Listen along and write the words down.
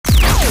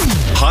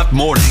Hot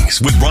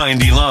Mornings with Ryan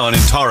DeLon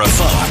and Tara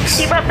Fox.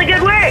 Keep up the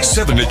good work.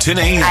 7 to 10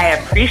 a.m. I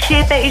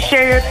appreciate that you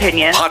share your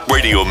opinion. Hot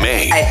Radio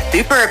Maine. I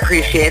super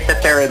appreciate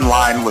that they're in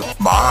line with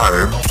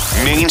mine.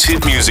 Maine's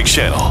hit music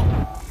channel.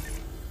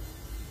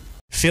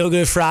 Feel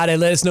Good Friday.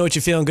 Let us know what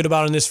you're feeling good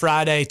about on this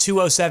Friday.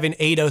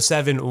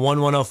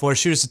 207-807-1104.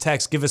 Shoot us a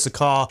text. Give us a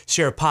call.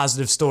 Share a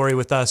positive story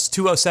with us.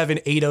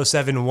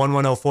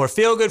 207-807-1104.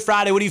 Feel Good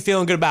Friday. What are you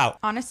feeling good about?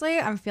 Honestly,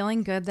 I'm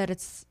feeling good that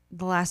it's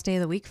the last day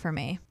of the week for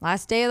me.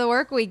 Last day of the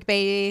work week,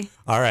 baby.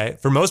 All right.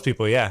 For most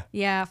people, yeah.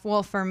 Yeah,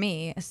 well, for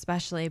me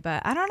especially,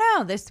 but I don't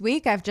know. This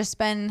week I've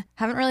just haven't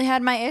really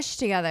had my ish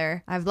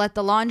together. I've let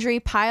the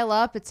laundry pile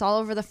up. It's all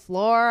over the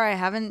floor. I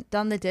haven't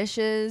done the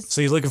dishes.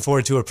 So you're looking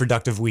forward to a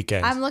productive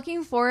weekend? I'm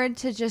looking forward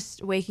to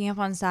just waking up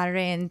on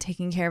Saturday and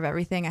taking care of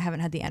everything I haven't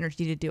had the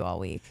energy to do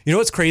all week. You know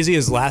what's crazy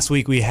is last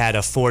week we had a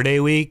 4-day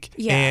week.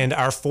 Yeah. And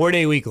our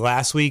 4-day week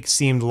last week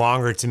seemed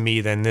longer to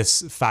me than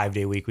this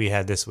 5-day week we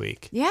had this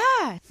week.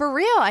 Yeah, for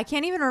real. I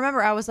can't even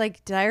remember. I was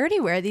like, did I already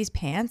wear these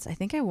pants? I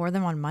think I wore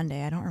them on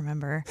Monday. I don't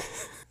remember.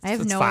 I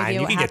have no fine. idea You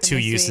what can get happened 2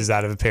 this uses week.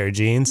 out of a pair of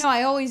jeans. No,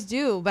 I always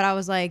do, but I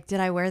was like, did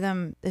I wear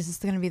them? Is this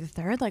going to be the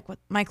third? Like, what?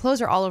 My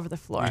clothes are all over the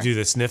floor. You do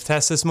the sniff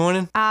test this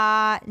morning?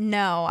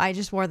 No, I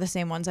just wore the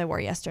same ones I wore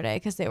yesterday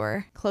because they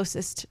were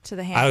closest to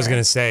the hamper. I was going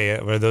to say,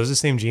 were those the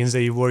same jeans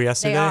that you wore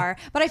yesterday? They are,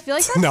 but I feel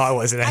like that's, No, I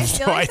wasn't. I I have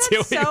feel no like idea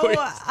that's what you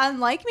so were.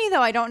 unlike me, though.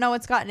 I don't know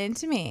what's gotten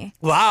into me.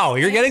 Wow,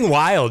 you're getting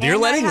wild. You're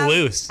And letting I have,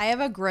 loose. I have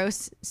a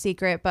gross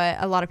secret, but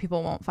a lot of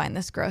people won't find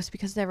this gross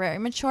because they're very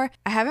mature.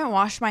 I haven't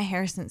washed my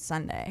hair since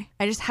Sunday.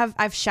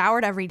 I've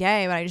showered every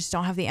day, but I just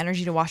don't have the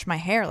energy to wash my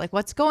hair. Like,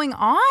 what's going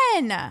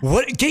on?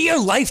 What? Get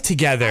your life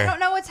together. I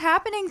don't know what's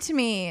happening to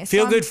me.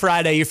 Feel So Good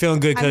Friday. You're feeling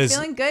good I'm because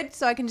feeling good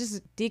so I can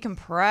just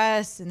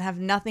decompress and have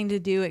nothing to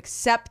do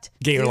except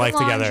Get your do life the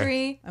together.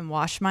 laundry and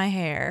wash my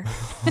hair.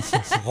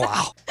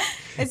 wow.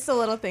 It's the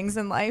little things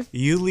in life.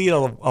 You lead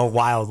a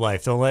wild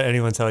life. Don't let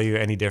anyone tell you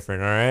any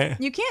different, all right?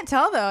 You can't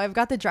tell though. I've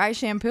got the dry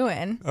shampoo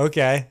in.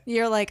 Okay.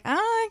 You're like,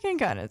 I can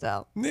kind of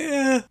tell.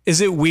 Yeah.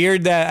 Is it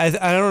weird that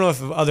I don't know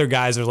if other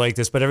guys are like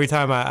this, but every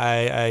time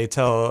I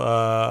tell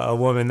a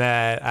woman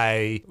that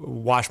I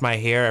wash my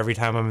hair every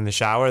time I'm in the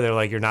shower, they're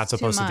like, you're not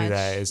supposed to do much.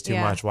 that. It's too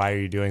Yeah. much. Why are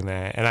you doing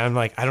that? And I'm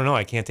like, I don't know.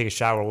 I can't take a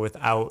shower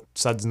without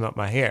sudsing up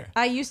my hair.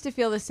 I used to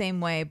feel the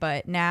same way,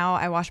 but now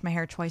I wash my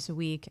hair twice a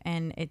week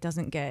and it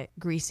doesn't get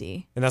greasy.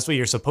 And that's what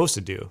you're supposed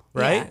to do,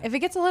 right? Yeah. If it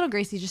gets a little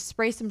greasy, just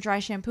spray some dry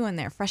shampoo in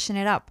there, freshen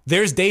it up.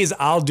 There's days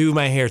I'll do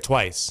my hair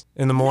twice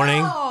in the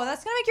morning. Oh,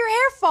 that's gonna make your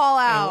hair fall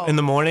out. In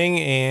the morning,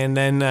 and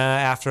then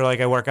after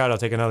like I work out, I'll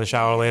take another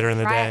shower later in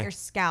the Dry out day, your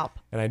scalp.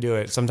 and I do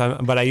it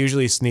sometimes. But I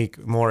usually sneak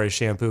more as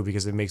shampoo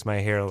because it makes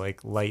my hair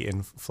like light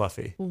and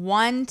fluffy.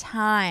 One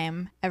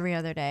time every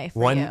other day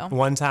for you.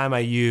 One time I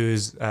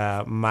use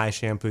my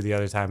shampoo. The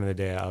other time of the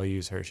day I'll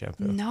use her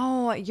shampoo.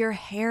 No, your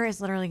hair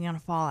is literally gonna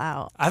fall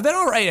out. I've been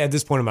all right at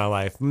this point in my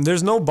life.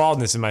 There's no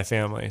baldness in my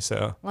family,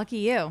 so Lucky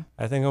you.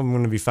 I think I'm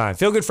going to be fine.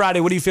 Feel Good Friday.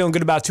 What are you feeling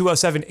good about?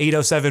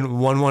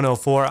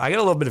 207-807-1104. I got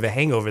a little bit of a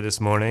hangover this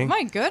morning.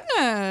 My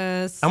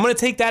goodness. I'm going to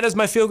take that as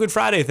my Feel Good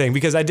Friday thing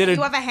because I did it.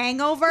 You have a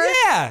hangover?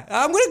 Yeah,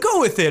 I'm going to go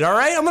with it, all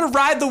right? I'm going to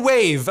ride the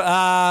wave.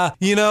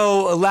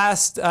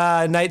 Last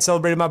night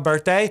celebrated my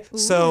birthday,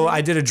 so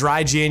I did a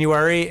dry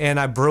January, and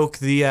I broke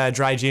the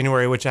dry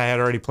January, which I had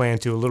already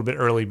planned to a little bit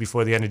early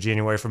before the end of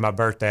January for my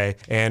birthday.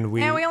 And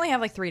we only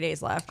have like 3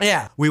 days left.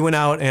 Yeah, we went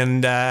out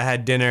and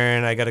had dinner,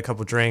 and I got a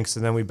couple drinks,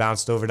 and then we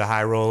bounced over to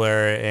High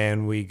Roller,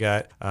 and we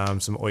got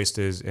some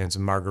oysters and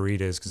some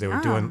margaritas because they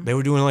were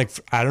doing like,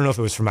 I don't know if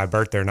it was for my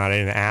birthday or not. I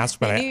didn't ask,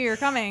 but I knew you were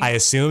coming. I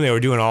assumed they were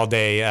doing all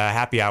day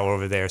happy hour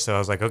over there. So I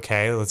was like,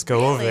 okay, let's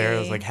go over there. It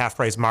was Really? like half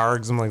price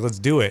margs. I'm like, let's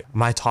do it.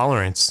 My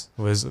tolerance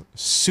was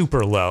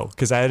super low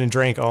because I hadn't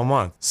drank all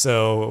month.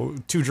 So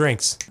 2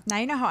 drinks. Now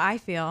you know how I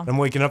feel. I'm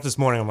waking up this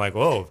morning. I'm like,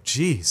 whoa,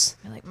 geez.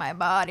 You're like, my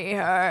body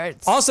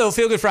hurts. Also,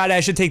 Feel Good Friday. I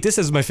should take this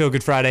as my Feel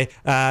Good Friday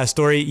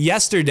story.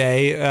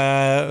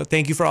 Yesterday,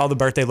 thank you for all the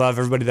birthday love,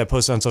 everybody that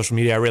posted on social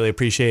media. I really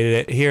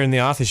appreciated it. Here in the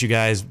office, you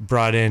guys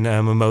brought in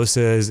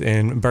mimosas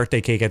and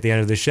birthday cake at the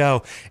end of the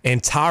show.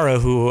 And Tara,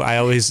 who I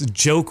always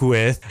joke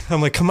with,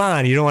 I'm like, come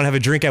on, you don't want to have a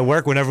drink at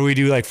work whenever we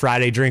do like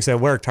Friday drinks at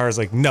work. Tara's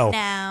like, no,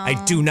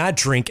 I do not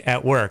drink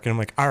at work. And I'm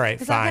like, all right,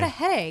 Because I fine. got a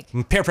headache.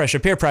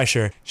 Peer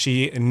pressure.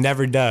 She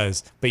never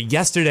does. But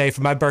yesterday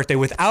for my birthday,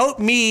 without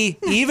me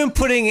even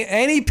putting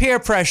any peer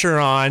pressure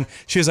on,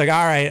 she was like,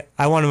 all right,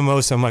 I want a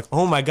mimosa. I'm like,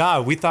 oh my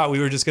God, we thought we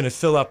were just going to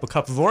fill up a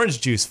cup of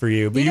orange juice for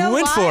you, but you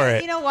went why? for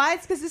it. You know why?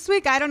 It's because this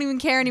week I don't even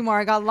care anymore.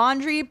 I got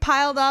laundry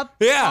piled up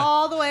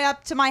all the way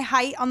up to my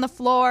height on the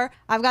floor.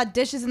 I've got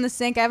dishes in the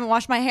sink. I haven't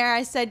washed my hair.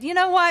 I said, you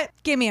know what?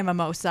 Give me a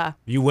mimosa.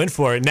 You went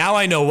for it. Now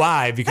I know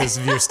why because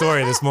of your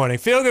story this morning.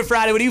 Feel Good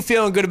Friday. What are you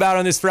feeling good about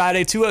on this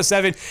Friday?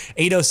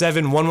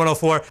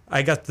 207-807-1104.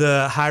 I got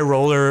the High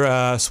Roller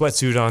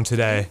sweatsuit on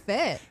today.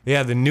 Fit.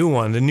 Yeah, the new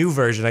one, the new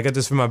version. I got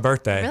this for my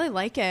birthday. I really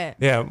like it.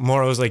 Yeah,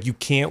 Maura was like, you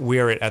can't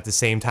wear it at the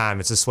same time.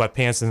 It's a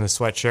sweatpants and a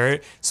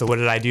sweatshirt. So what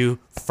did I do?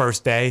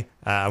 first day,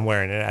 I'm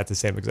wearing it at the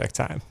same exact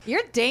time.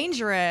 You're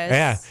dangerous.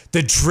 Yeah,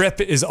 the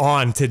drip is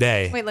on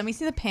today. Wait, let me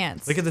see the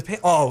pants. Look at the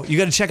Oh, you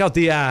got to check out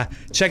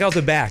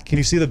the back. Can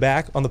you see the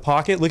back on the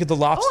pocket? Look at the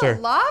lobster. Oh,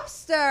 a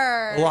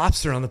lobster.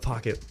 Lobster on the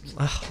pocket.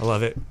 Oh, I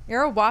love it.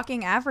 You're a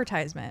walking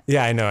advertisement.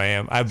 Yeah, I know I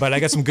am. But I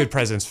got some good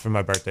presents for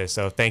my birthday,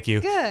 so thank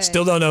you. Good.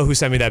 Still don't know who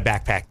sent me that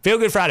backpack. Feel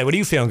Good Friday. What are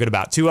you feeling good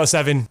about?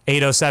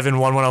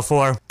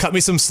 207-807-1104. Cut me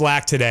some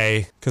slack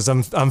today because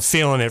I'm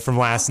feeling it from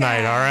last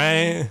night, all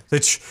right?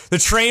 The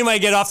train might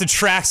get off the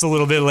tracks a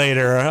little bit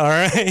later, all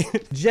right?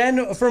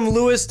 Jen from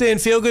Lewiston,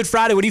 Feel Good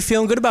Friday. What are you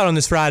feeling good about on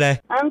this Friday?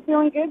 I'm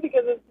feeling good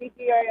because it's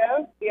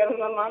TGIF, the end of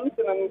the month,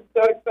 and I'm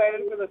so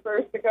excited for the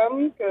first to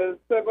come because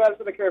so glad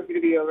for the curfew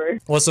to be over.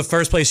 What's the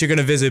first place you're going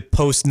to visit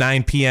post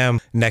 9 p.m.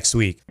 next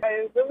week?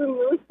 I live in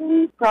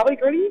Lewiston, probably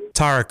Gritty.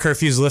 Tara,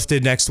 curfew's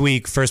lifted next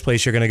week. First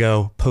place you're going to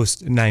go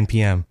post 9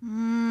 p.m.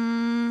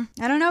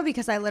 I don't know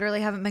because I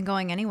literally haven't been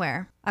going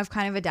anywhere. I've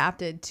kind of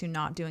adapted to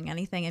not doing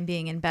anything and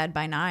being in bed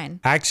by 9.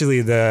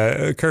 Actually,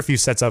 the curfew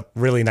sets up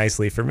really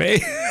nicely for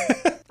me.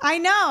 I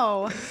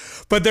know.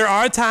 But there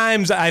are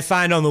times I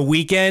find on the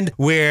weekend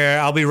where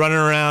I'll be running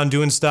around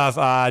doing stuff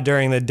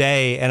during the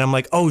day and I'm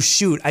like, oh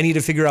shoot, I need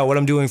to figure out what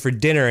I'm doing for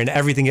dinner, and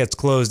everything gets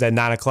closed at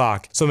 9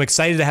 o'clock. So I'm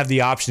excited to have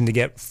the option to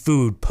get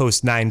food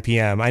post 9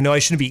 p.m. I know I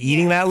shouldn't be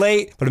eating that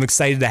late, but I'm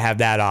excited to have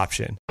that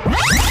option.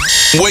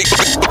 Wake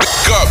up.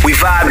 We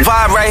vibe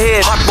right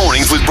here. Hot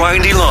Mornings with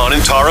Brian DeLon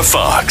and Tara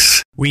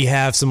Fox. We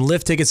have some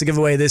lift tickets to give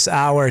away this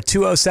hour.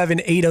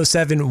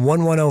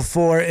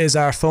 207-807-1104 is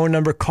our phone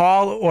number.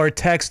 Call or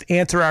text,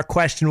 answer our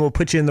question. We'll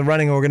put you in the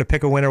running, and we're going to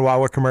pick a winner while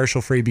we're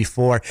commercial free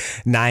before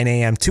 9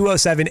 a.m.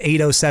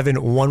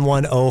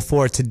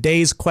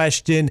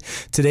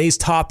 207-807-1104. Today's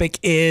topic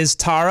is,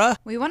 Tara?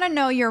 We want to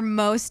know your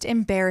most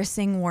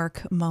embarrassing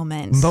work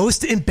moment.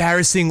 Most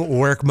embarrassing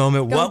work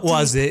moment. Go What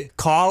was deep. it?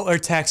 Call or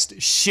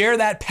text. Share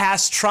that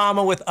past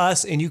trauma with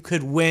us, and you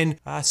could win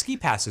ski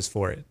passes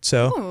for it.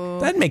 So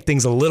that'd make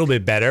things a little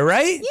bit better,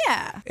 right?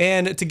 Yeah.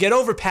 And to get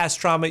over past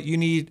trauma, you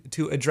need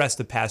to address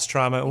the past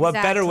trauma. And what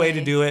better way to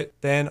Exactly. do it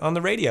than on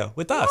the radio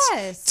with us?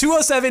 Yes.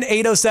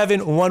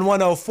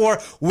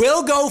 207-807-1104.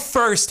 We'll go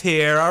first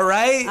here, all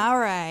right? All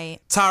right.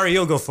 Tara,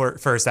 you'll go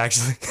first,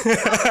 actually.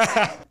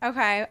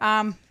 Okay.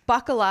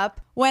 Buckle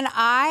up. When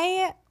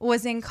I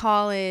was in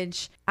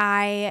college,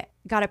 I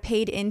got a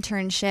paid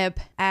internship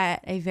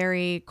at a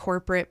very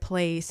corporate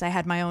place. I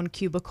had my own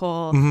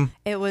cubicle.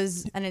 It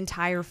was an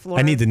entire floor.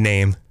 I need the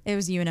name. It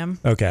was Unum.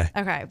 Okay.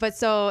 Okay. But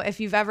so if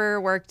you've ever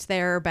worked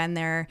there or been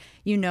there,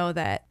 you know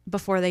that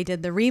before they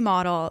did the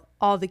remodel,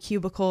 all the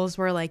cubicles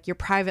were like your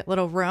private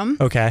little room.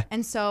 Okay.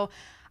 And so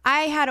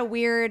I had a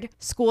weird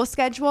school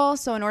schedule.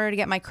 So in order to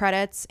get my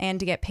credits and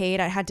to get paid,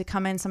 I had to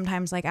come in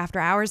sometimes like after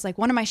hours. Like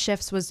one of my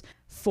shifts was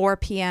 4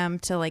 p.m.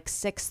 to like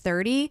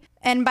 6:30.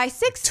 And by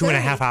 6:30...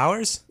 2.5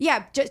 hours?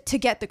 Yeah, just to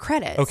get the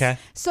credits. Okay.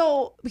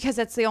 So, because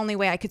that's the only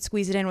way I could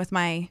squeeze it in with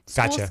my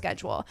school Gotcha.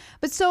 schedule.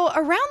 But so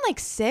around like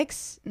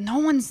 6, no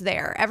one's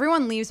there.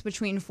 Everyone leaves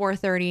between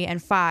 4:30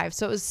 and 5.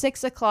 So it was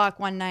 6 o'clock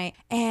one night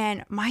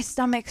and my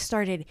stomach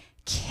started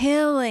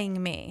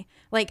killing me.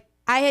 Like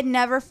I had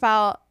never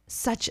felt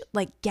such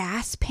like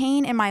gas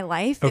pain in my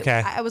life.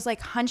 Okay. I was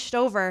like hunched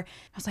over.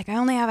 I was like, I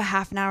only have a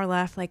half an hour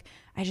left. Like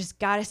I just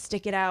got to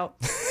stick it out.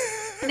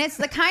 And it's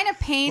the kind of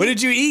pain. What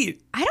did you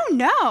eat? I don't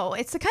know.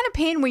 It's the kind of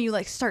pain where you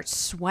like start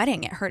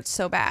sweating. It hurts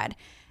so bad.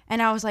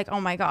 And I was like, oh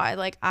my God,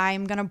 like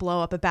I'm going to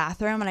blow up a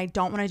bathroom and I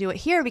don't want to do it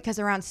here because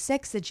around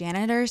 6, the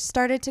janitors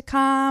started to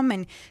come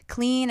and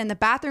clean and the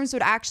bathrooms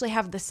would actually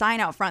have the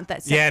sign out front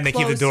that said Yeah, and they keep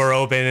the closed. door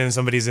open and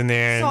somebody's in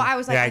there. So and- I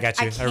was like, yeah, I got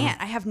you. I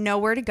can't. I have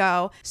nowhere to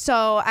go.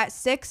 So at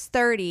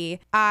 6:30,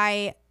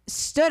 I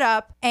stood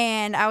up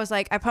and I was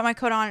like, I put my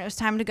coat on. It was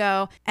time to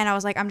go. And I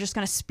was like, I'm just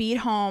going to speed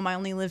home. I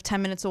only live 10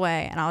 minutes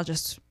away and I'll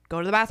just go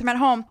to the bathroom at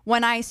home.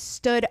 When I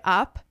stood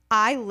up,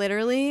 I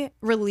literally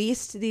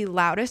released the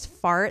loudest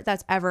fart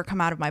that's ever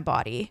come out of my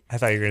body. I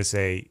thought you were going to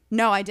say,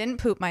 No, I didn't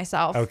poop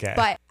myself. Okay.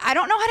 But I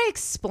don't know how to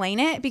explain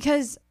it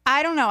because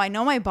I don't know. I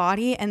know my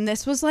body and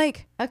this was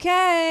like,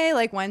 okay,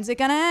 like when's it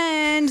gonna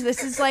end?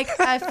 This is like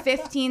a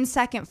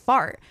 15-second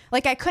fart.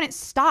 Like I couldn't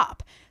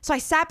stop. So I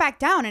sat back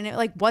down and it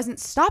like wasn't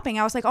stopping.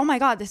 I was like, oh my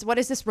God, what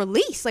is this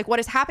release? Like what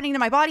is happening to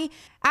my body?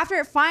 After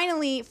it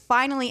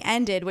finally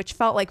ended, which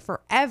felt like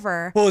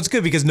forever. well, it's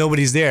good because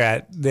nobody's there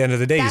at the end of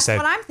the day, you That's said.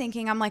 what I'm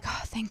thinking. I'm like,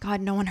 oh, thank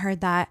God no one heard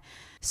that.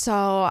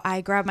 So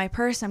I grabbed my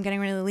purse. I'm getting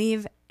ready to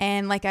leave.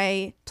 And like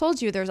I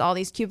told you, there's all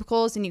these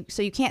cubicles and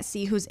so you can't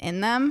see who's in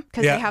them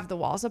because Yeah. they have the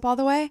walls up all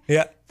the way.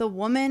 Yeah. The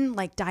woman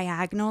like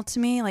diagonal to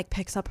me like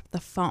picks up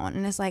the phone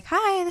and is like,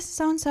 hi, this is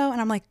so-and-so.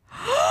 And I'm like,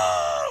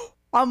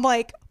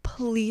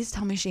 please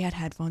tell me she had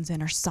headphones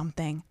in or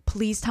something.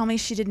 Please tell me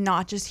she did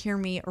not just hear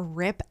me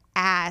rip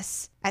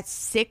ass at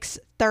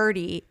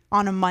 6:30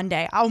 on a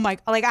Monday. Oh my,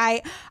 like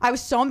I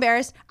was so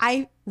embarrassed.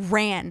 I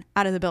ran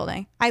out of the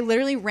building. I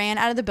literally ran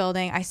out of the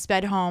building. I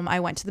sped home. I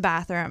went to the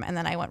bathroom, and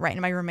then I went right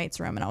into my roommate's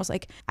room, and I was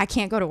like, I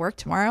can't go to work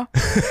tomorrow.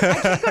 I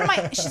can't go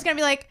to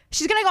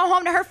she's going to go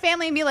home to her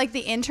family and be like, the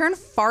intern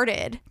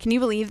farted. Can you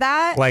believe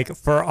that? Like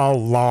for a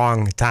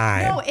long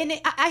time. No, and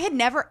I had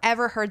never,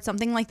 ever heard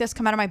something like this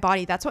come out of my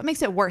body. That's what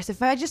makes it worse.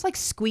 If I just like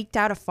squeaked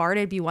out a fart,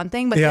 it'd be one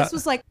thing, but this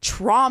was like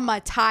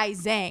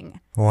traumatizing.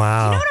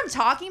 Wow. You know what I'm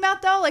talking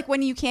about though? Like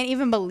when you can't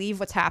even believe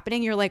what's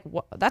happening, you're like,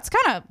 what? That's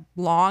kind of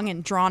long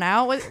and drawn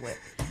out. What's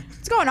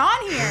going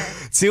on here?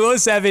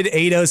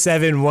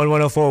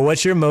 207-807-1104.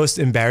 What's your most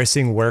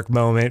embarrassing work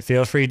moment?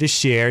 Feel free to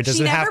share. It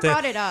doesn't She never have to,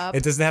 brought it up.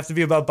 It doesn't have to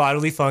be about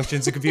bodily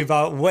functions. It could be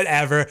about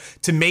whatever.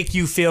 To make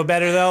you feel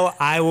better, though,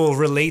 I will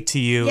relate to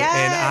you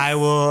and I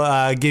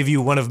will give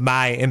you one of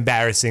my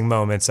embarrassing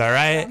moments, all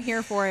right? I'm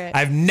here for it.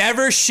 I've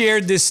never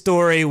shared this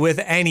story with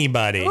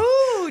anybody.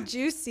 Ooh,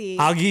 juicy.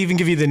 I'll even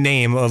give you the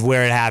name of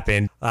where it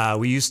happened.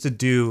 We used to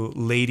do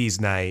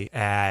ladies' night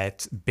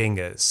at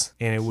Binga's,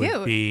 and it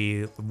would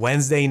be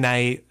Wednesday night.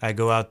 I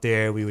go out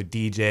there. We would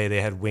DJ. They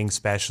had wing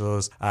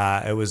specials.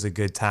 It was a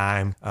good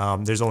time.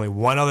 There's only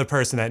one other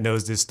person that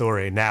knows this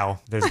story.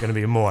 Now there's going to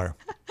be more.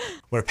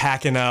 We're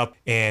packing up,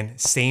 and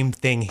same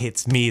thing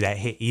hits me that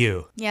hit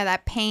you. Yeah,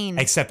 that pain.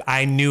 Except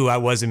I knew I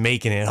wasn't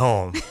making it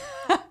home.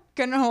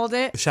 Couldn't hold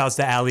it. Shouts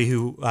to Allie,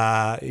 who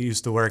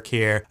used to work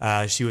here.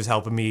 She was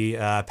helping me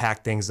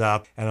pack things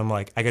up. And I'm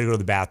like, I got to go to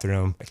the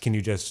bathroom. Can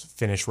you just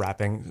finish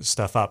wrapping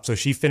stuff up? So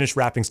she finished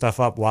wrapping stuff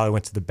up while I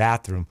went to the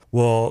bathroom.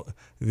 Well,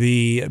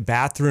 the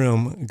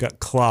bathroom got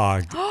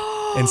clogged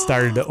and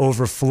started to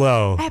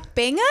overflow. At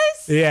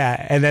Binga's?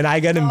 Yeah. And then I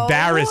got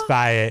embarrassed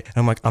by it. And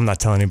I'm like, I'm not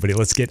telling anybody.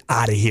 Let's get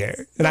out of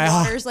here. And The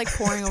water's like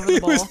pouring over the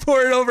bowl. It was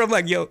pouring over. I'm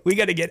like, yo, we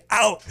got to get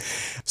out.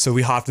 So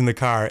we hopped in the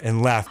car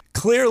and left.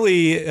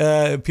 Clearly,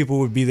 people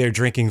would be there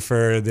drinking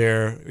for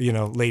their,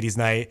 ladies'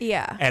 night.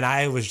 Yeah. And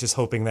I was just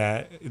hoping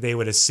that they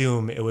would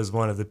assume it was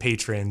one of the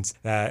patrons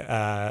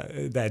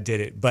that did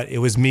it. But it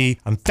was me.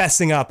 I'm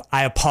fessing up.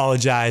 I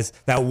apologize.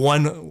 That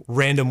one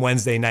random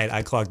Wednesday night,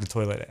 I clogged the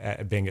toilet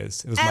at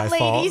Binga's. It was my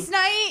fault. Ladies'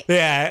 night?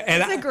 Yeah.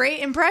 And That's a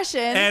great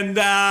impression. And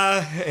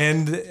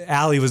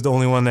Allie was the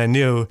only one that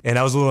knew. And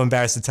I was a little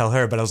embarrassed to tell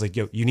her, but I was like,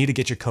 yo, you need to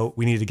get your coat.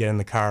 We need to get in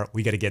the car.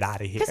 We got to get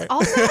out of here. Because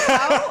also,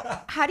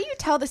 how do you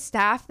tell the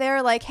staff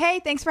there, like,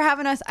 hey, thanks for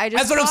having us. I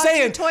just That's what I'm clogged your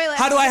saying. toilet.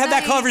 How do I have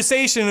that night."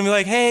 conversation and be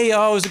like, hey, it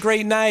was a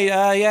great night.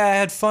 Yeah, I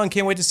had fun.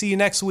 Can't wait to see you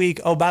next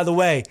week. Oh, by the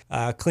way,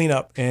 clean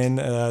up in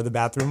the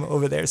bathroom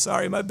over there.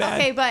 Sorry, my bad.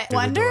 Okay, but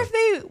wonder if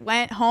they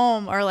went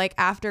home or like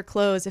after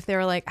close, if they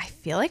were like, I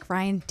feel like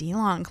Ryan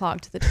DeLong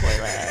clogged the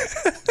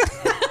toilet.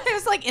 It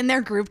was like in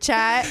their group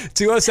chat.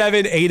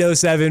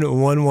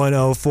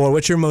 207-807-1104.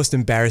 What's your most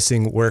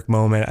embarrassing work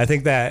moment? I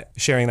think that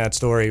sharing that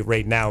story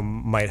right now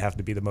might have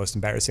to be the most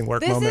embarrassing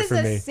work moment for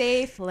me. This is a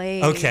safe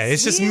place. Okay,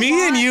 it's just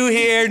me and you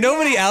here.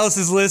 Nobody else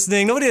is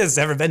listening. Nobody that's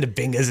ever been to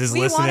Binga's is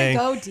listening. We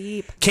want to go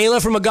deep.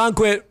 Kayla from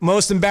Algonquin,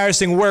 most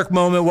embarrassing work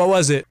moment. What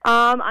was it?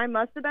 I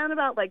must have been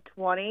about like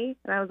 20,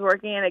 and I was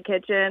working in a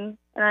kitchen,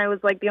 and I was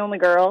like the only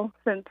girl,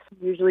 since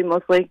usually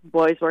mostly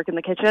boys work in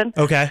the kitchen.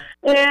 Okay.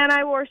 And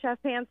I wore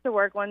chef pants to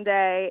work one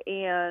day,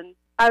 and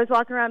I was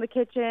walking around the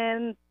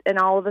kitchen, and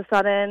all of a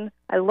sudden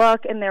I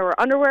look, and there were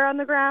underwear on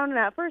the ground, and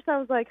at first I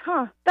was like,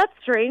 that's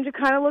strange. It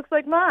kind of looks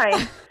like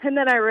mine. And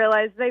then I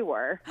realized they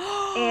were.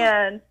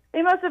 And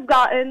they must have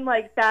gotten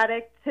like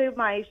static to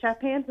my chef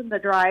pants in the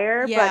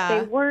dryer, but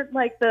they weren't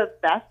like the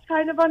best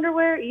kind of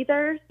underwear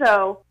either.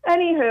 So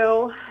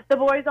anywho, the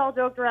boys all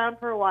joked around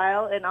for a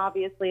while, and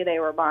obviously they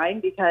were mine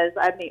because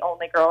I'm the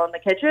only girl in the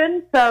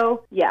kitchen.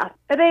 So yeah,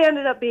 and they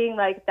ended up being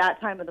like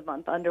that time of the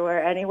month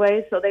underwear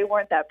anyway, so they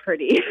weren't that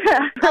pretty.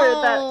 That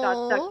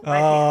got stuck to my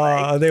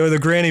pant leg. They were the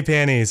granny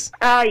panties.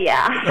 Oh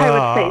yeah, I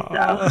would say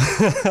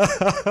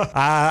so.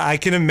 I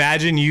can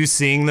imagine you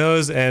seeing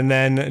those and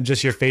then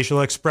just your facial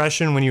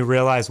expression when you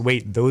realize,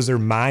 wait, those are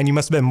mine. You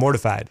must have been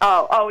mortified.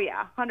 Oh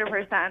yeah,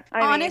 100%.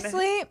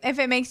 Honestly, if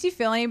it makes you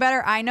feel any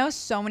better, I know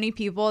so many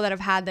people that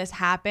have had this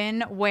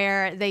happen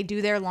where they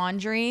do their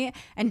laundry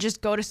and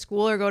just go to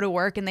school or go to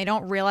work and they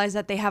don't realize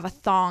that they have a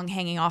thong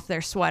hanging off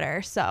their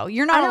sweater. So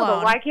you're not alone.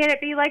 But why can't it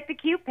be like the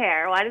cute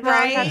pair? Why does it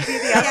always have to be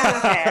the other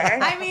pair?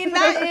 I mean,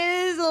 that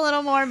is a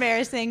little more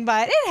embarrassing,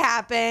 but it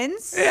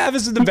happens. It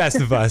happens to the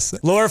best of us.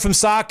 Laura from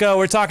Saco,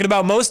 we're talking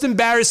about most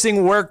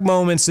embarrassing work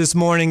moments this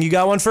morning. You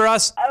got one for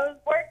us? I was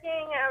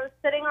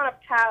sitting on a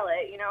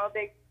pallet, a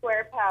big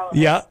square pallet.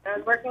 Yeah. I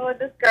was working with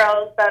this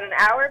girl. It was about an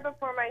hour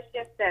before my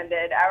shift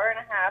ended, hour and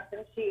a half,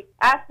 and she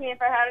asked me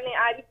if I had any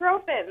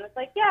ibuprofen. I was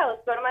like, yeah,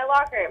 let's go to my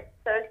locker.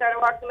 So I started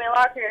walking to my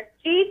locker.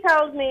 She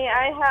tells me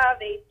I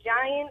have a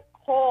giant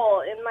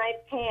hole in my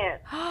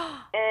pants,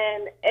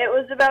 and it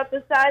was about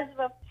the size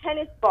of a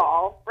tennis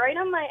ball right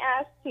on my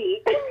ass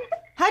cheek.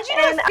 How'd you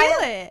not feel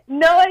it?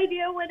 No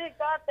idea when it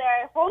got there.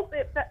 I hope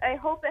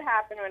it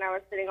happened when I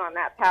was sitting on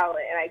that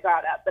pallet and I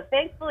got up. But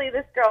thankfully,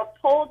 this girl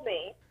told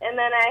me, and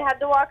then I had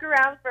to walk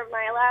around for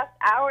my last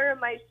hour of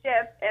my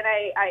shift, and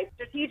I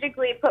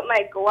strategically put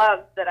my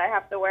gloves that I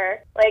have to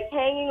wear like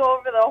hanging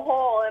over the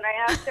hole, and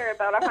I asked her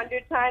about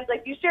 100 times,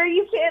 like, "You sure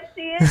you can't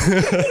see it?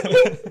 You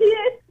can't see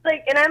it?"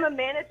 Like, and I'm a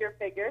manager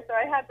figure, so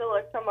I had to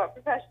look somewhat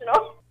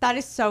professional. That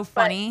is so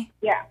funny.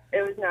 But, yeah,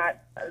 it was not.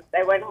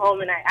 I went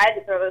home and I had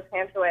to throw those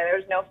pants away. There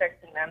was no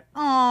fixing them.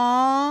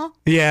 Aww.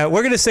 Yeah,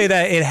 we're going to say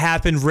that it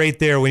happened right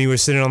there when you were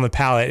sitting on the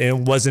pallet, and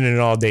it wasn't an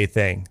all-day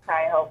thing.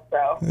 I hope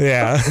so.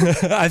 Yeah.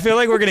 I feel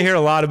like we're going to hear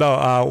a lot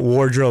about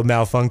wardrobe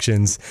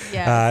malfunctions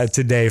Yes.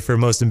 today for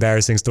most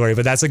embarrassing story,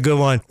 but that's a good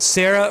one.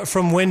 Sarah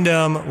from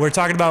Wyndham, we're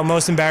talking about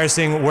most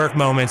embarrassing work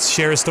moments.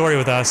 Share a story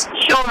with us.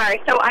 Sure.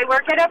 So I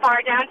work at a bar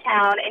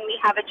downtown, and we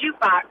have a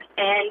jukebox,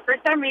 and for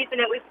some reason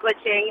it was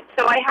glitching,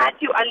 so I had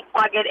to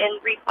unplug it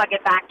and replug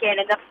it back in,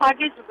 and the plug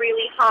is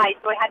really high,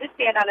 so I had to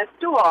stand on a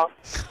stool.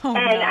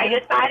 I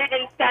decided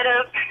instead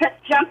of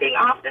jumping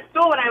off the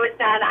stool when I was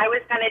done, I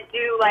was going to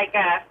do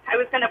I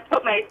was going to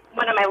put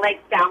one of my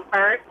legs down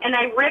first, and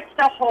I ripped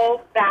the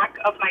whole back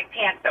of my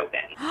pants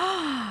open.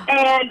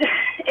 And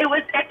it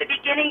was at the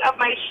beginning of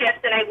my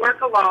shift, and I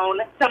work alone,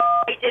 so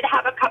I did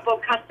have a couple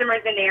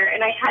customers in there,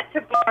 and I had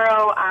to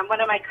borrow one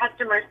of my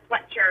customers'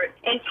 sweatshirts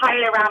and tie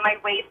it around my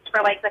waist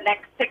for like the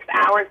next 6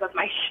 hours of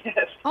my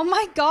shift. Oh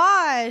my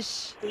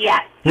gosh.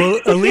 Yes. Well,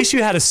 at least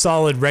you had a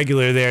solid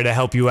regular there to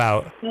help you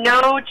out.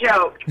 No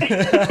joke.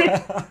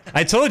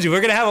 I told you,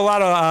 we're going to have a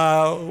lot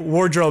of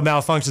wardrobe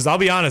malfunctions. I'll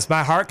be honest,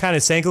 my heart kind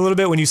of sank a little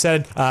bit when you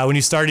said, when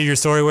you started your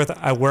story with,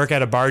 I work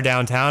at a bar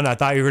downtown. I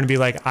thought you were going to be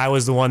like, I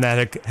was the one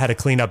that had to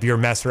clean up your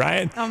mess,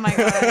 Ryan. Oh my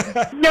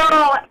God.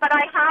 No, but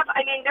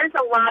there's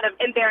a lot of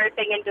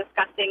embarrassing and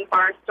disgusting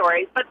bar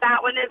stories, but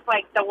that one is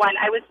like the one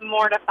I was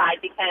mortified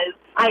because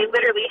I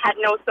literally had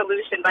no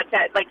solution but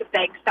to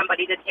beg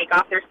somebody to take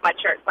off their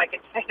sweatshirt so I could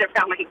tie it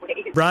around my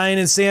waist. Brian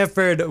in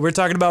Sanford, we're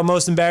talking about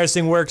most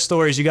embarrassing work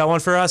stories. You got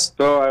one for us?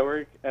 So I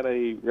work at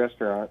a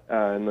restaurant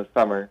in the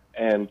summer,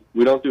 and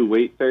we don't do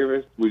wait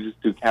service. We just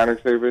do counter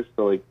service.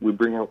 So, we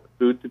bring out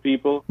food to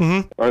people.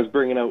 Mm-hmm. I was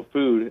bringing out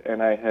food,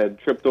 and I had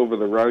tripped over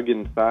the rug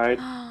inside.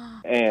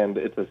 And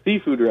it's a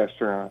seafood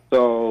restaurant.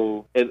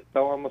 So it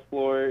fell on the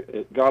floor,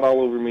 it got all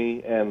over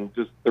me, and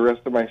just the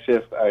rest of my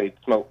shift, I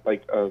smelled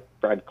like a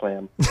fried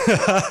clam.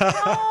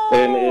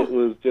 And it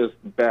was just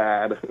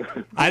bad.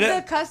 Did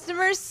the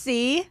customers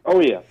see?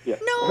 Oh, yeah.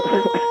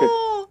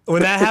 No!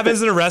 When that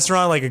happens in a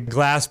restaurant, like a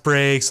glass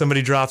breaks,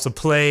 somebody drops a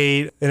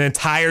plate, an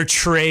entire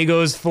tray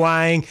goes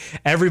flying,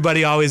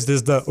 everybody always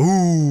does the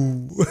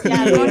ooh.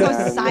 Yeah, everyone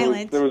goes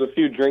silent. There was a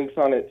few drinks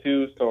on it,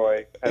 too, so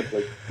I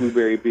had,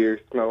 blueberry beer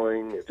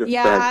smelling.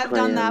 Yeah, I've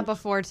done that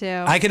before,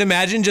 too. I can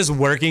imagine just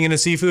working in a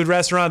seafood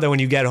restaurant that when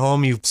you get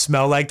home, you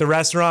smell like the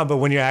restaurant, but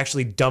when you're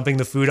actually dumping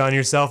the food on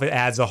yourself, it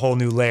adds a whole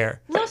new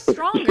layer. A little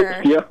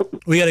stronger. Yep.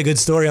 We got a good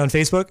story on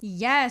Facebook?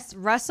 Yes,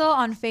 Russell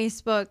on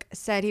Facebook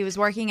said he was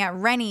working at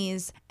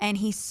Rennie's and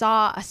he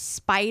saw a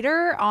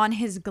spider on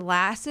his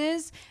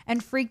glasses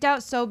and freaked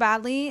out so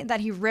badly that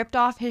he ripped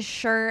off his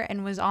shirt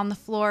and was on the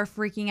floor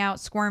freaking out,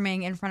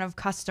 squirming in front of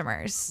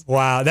customers.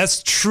 Wow,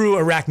 that's true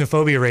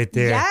arachnophobia right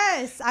there.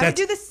 Yes, I would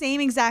do the same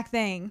exact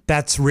thing.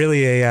 That's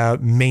really a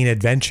main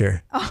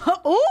adventure.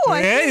 Oh,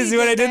 you see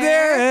what I did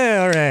there?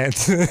 Yeah, all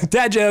right.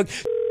 Dad joke.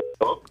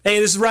 Hey,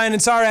 this is Ryan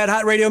and Tara at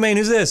Hot Radio Maine.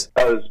 Who's this?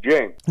 It's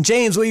James.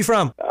 James, where are you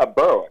from?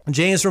 Berwick.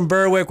 James from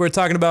Berwick. We're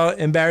talking about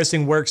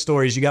embarrassing work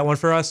stories. You got one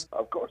for us?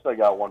 Of course I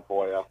got one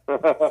for you.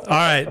 All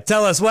right.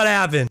 Tell us what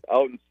happened.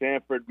 Out in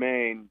Sanford,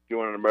 Maine,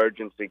 doing an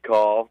emergency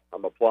call.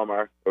 I'm a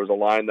plumber. There was a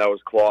line that was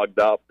clogged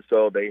up,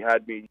 so they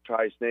had me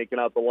try snaking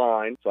out the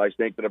line. So I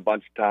snaked it a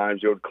bunch of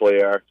times. It would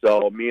clear.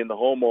 So me and the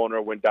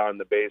homeowner went down in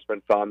the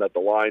basement, found that the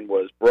line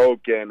was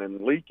broken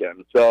and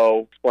leaking.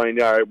 So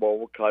explained, all right, well,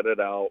 we'll cut it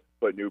out,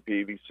 put new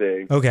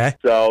PVC. Okay.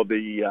 So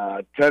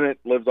the tenant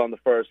lives on the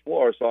first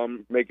floor, so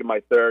I'm making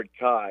my third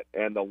cut,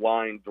 and the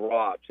line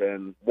drops.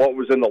 And what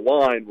was in the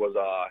line was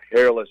a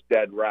hairless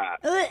dead rat.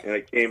 And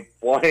it came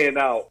flying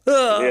out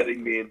and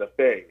hitting me in the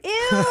face.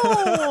 Ew!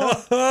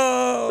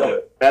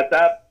 So at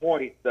that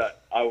point,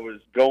 I was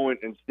going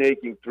and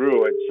snaking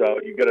through it,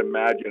 so you could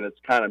imagine it's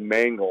kind of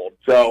mangled.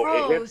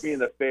 So it hit me in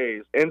the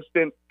face,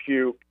 instant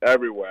puke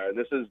everywhere.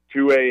 This is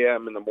 2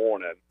 a.m. in the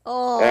morning.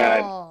 Oh.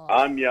 And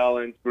I'm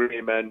yelling,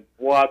 screaming,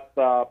 "What's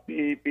up?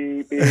 Beep,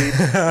 beep, beep."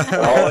 And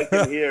all I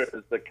can hear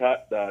is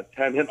the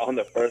tenant on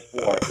the first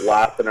floor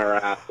laughing her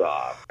ass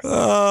off.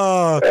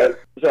 Oh. And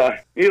so,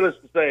 needless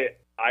to say,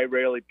 I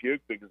rarely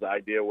puke because I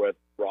deal with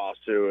raw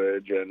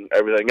sewage and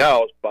everything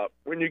else. But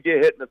when you get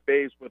hit in the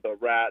face with a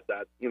rat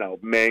that's,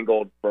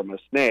 mangled from a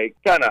snake,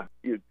 kind of,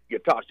 you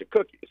toss your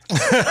cookies.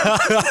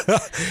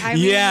 I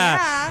mean,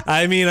 yeah.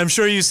 I mean, I'm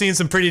sure you've seen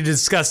some pretty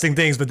disgusting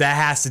things, but that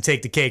has to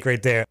take the cake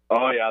right there.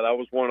 Oh, yeah, that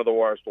was one of the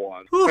worst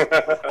ones.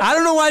 I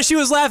don't know why she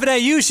was laughing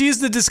at you. She's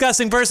the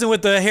disgusting person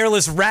with the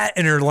hairless rat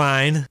in her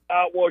line.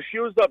 Well, she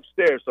was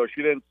upstairs, so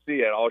she didn't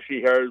see it. All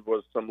she heard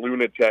was some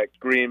lunatic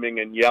screaming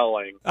and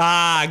yelling.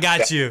 Ah, I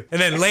got you.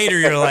 And then later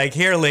you're like,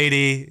 here,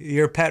 lady,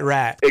 you're a pet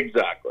rat.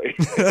 Exactly.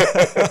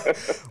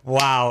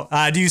 Wow.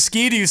 Do you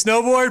ski? Do you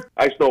snowboard?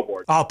 I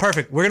snowboard. Oh,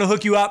 perfect. We're going to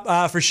hook you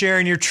up for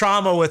sharing your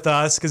trauma with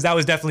us, because that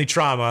was definitely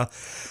trauma.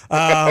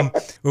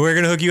 We're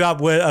going to hook you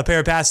up with a pair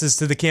of passes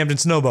to the Camden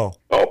Snow Bowl.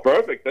 Oh,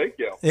 perfect. Thank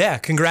you. Yeah,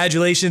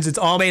 congratulations. It's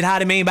all made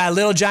hot and made by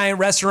Little Giant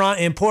Restaurant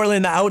in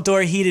Portland. The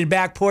outdoor heated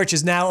back porch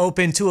is now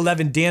open,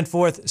 211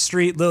 Danforth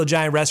Street, Little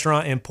Giant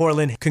Restaurant in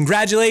Portland.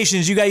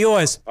 Congratulations. You got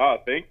yours. Oh,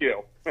 thank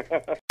you.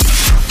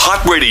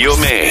 Hot Radio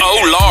Man.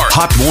 Oh, Lord.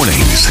 Hot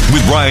Mornings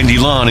with Brian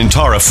DeLon and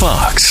Tara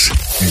Fox.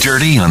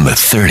 Dirty on the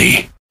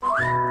 30.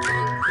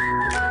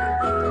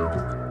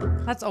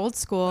 That's old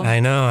school. I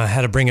know. I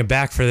had to bring it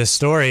back for this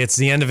story. It's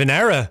the end of an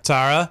era,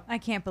 Tara. I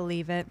can't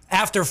believe it.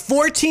 After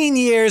 14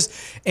 years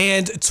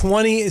and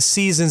 20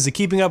 seasons, the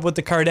Keeping Up with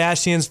the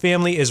Kardashians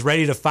family is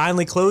ready to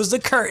finally close the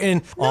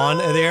curtain on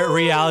their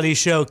reality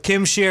show.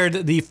 Kim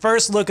shared the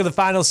first look of the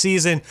final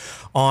season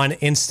on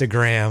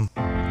Instagram.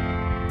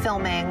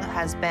 Filming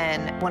has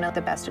been one of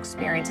the best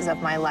experiences of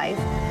my life.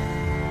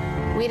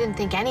 We didn't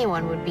think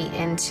anyone would be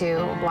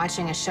into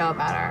watching a show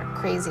about our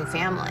crazy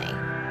family.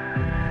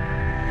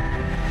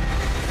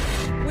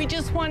 We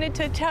just wanted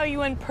to tell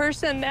you in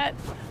person that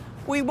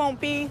we won't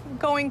be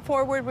going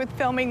forward with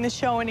filming the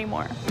show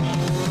anymore.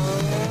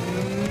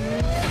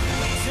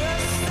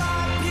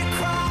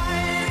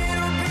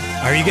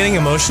 Are you getting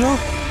emotional?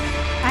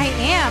 I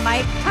am.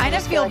 I kind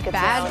of feel like it's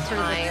bad now for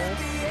time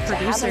the to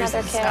have producers another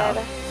and kid.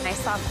 stuff. I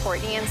saw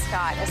Courtney and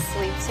Scott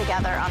asleep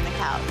together on the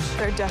couch.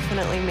 They're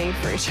definitely made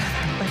for each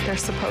other, like they're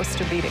supposed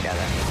to be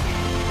together.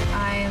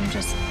 I am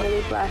just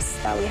really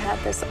blessed that we had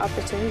this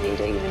opportunity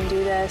to even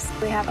do this.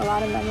 We have a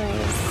lot of memories.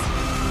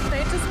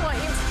 I just want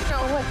you to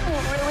know that I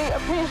really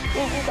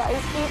appreciate you guys,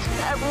 each and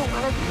every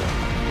one of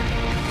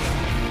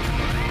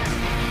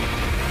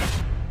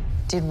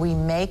you. Did we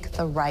make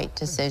the right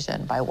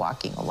decision by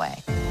walking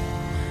away?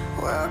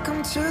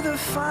 Welcome to the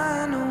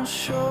final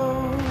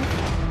show.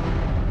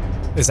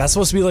 Is that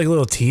supposed to be like a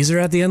little teaser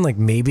at the end? Like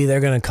maybe they're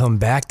going to come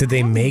back? Did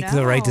they make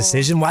the right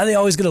decision? Why are they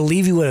always going to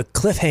leave you with a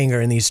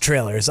cliffhanger in these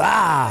trailers?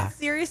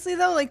 Seriously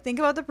though, like think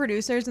about the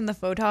producers and the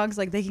photogs,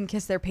 like they can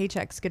kiss their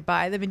paychecks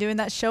goodbye. They've been doing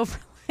that show for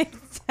like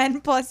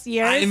 10 plus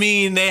years. I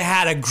mean, they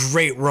had a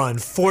great run.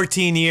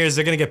 14 years.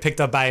 They're going to get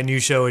picked up by a new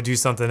show and do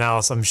something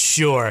else, I'm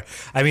sure.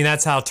 I mean,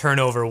 that's how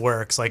turnover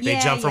works. Like they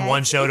jump from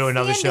one show to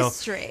another show.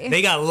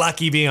 They got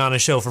lucky being on a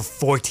show for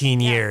 14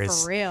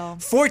 years. For real.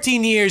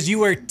 14 years. You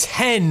were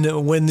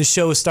 10 when the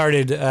show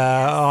started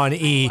on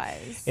E.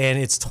 And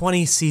it's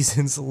 20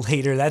 seasons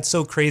later. That's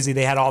so crazy.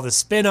 They had all the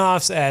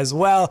spin-offs as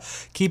well.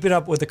 Keeping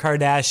Up with the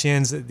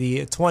Kardashians,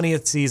 the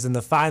 20th season,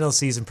 the final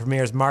season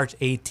premieres March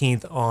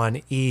 18th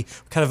on E.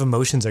 What kind of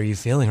emotions are you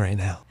feeling right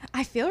now?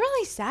 I feel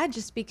really sad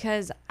just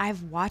because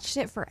I've watched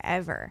it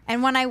forever.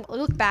 And when I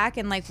look back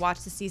and like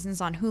watch the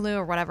seasons on Hulu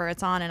or whatever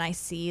it's on and I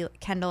see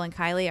Kendall and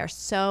Kylie are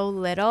so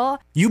little.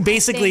 You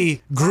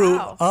basically grew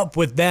up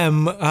with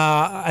them.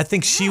 I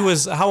think she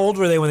was, how old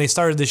were they when they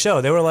started the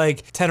show? They were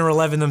like 10 or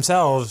 11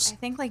 themselves. I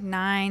think like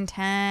 9,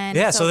 10.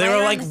 Yeah, so they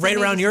were like right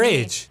around your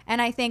age. age.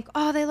 And I think,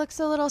 oh, they look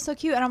so little, so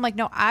cute. And I'm like,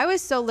 no, I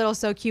was so little,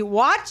 so cute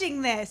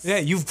watching this. Yeah,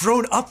 you've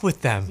grown up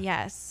with them.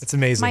 Yes. It's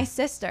amazing. My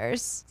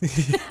sisters.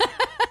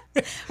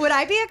 Would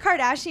I be a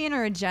Kardashian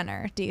or a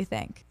Jenner, do you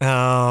think?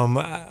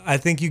 I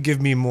think you give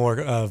me more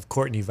of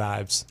Courtney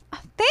vibes.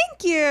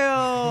 Thank you.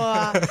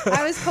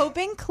 I was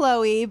hoping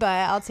Khloe, but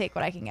I'll take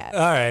what I can get.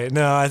 All right.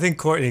 No, I think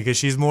Courtney because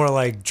she's more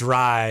like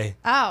dry.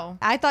 Oh,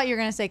 I thought you were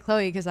going to say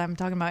Khloe because I'm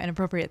talking about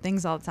inappropriate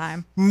things all the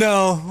time.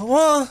 No.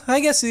 Well,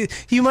 I guess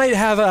you might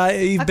have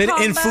you've been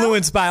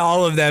influenced by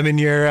all of them in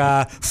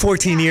your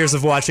 14 years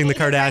of watching the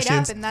Kardashians.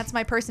 Right up, and that's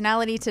my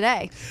personality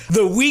today.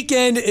 The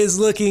Weeknd is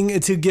looking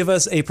to give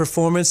us a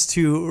performance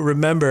to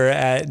remember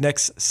at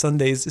next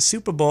Sunday's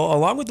Super Bowl.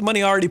 Along with the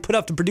money already put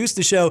up to produce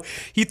the show,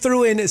 he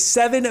threw in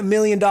 $7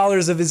 million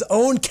of his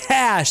own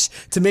cash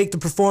to make the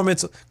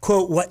performance,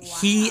 quote, what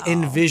he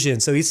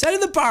envisioned. So he's setting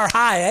the bar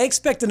high. I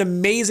expect an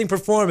amazing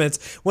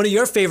performance. One of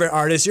your favorite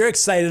artists. You're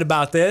excited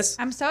about this.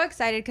 I'm so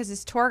excited because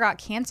his tour got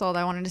canceled.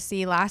 I wanted to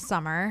see last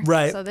summer.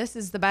 Right. So this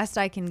is the best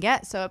I can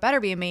get. So it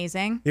better be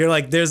amazing. You're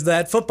like, there's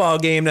that football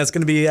game that's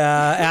going to be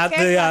at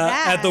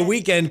the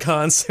Weeknd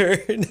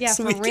concert next yeah,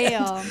 for weekend.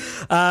 real.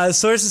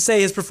 Sources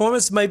say his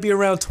performance might be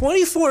around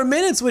 24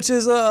 minutes, which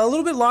is a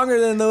little bit longer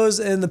than those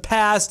in the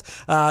past.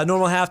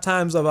 Normal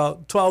halftimes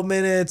about 12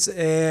 minutes,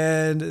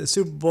 and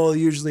Super Bowl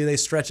usually they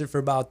stretch it for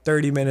about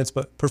 30 minutes,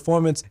 but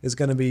performance is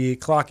going to be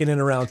clocking in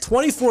around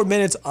 24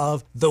 minutes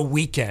of The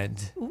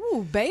Weeknd.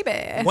 Ooh,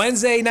 baby.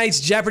 Wednesday night's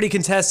Jeopardy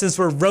contestants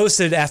were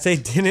roasted after they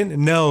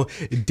didn't know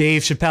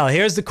Dave Chappelle.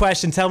 Here's the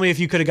question. Tell me if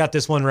you could have got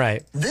this one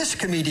right. This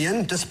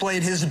comedian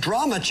displayed his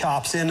drama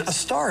chops in A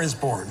Star is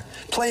Born,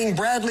 playing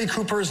Bradley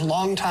Cooper's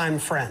longtime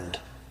friend.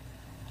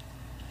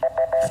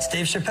 That's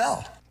Dave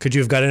Chappelle. Could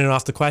you have gotten it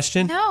off the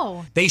question?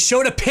 No. They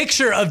showed a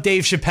picture of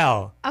Dave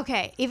Chappelle.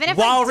 Okay, even if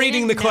while I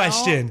reading the didn't know,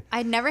 question.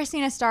 I'd never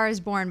seen A Star is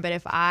Born, but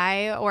if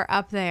I were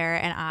up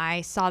there and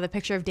I saw the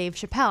picture of Dave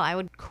Chappelle, I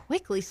would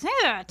quickly say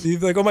that.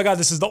 You'd be like, oh my God,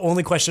 this is the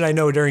only question I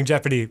know during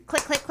Jeopardy.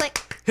 Click, click,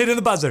 click. Hitting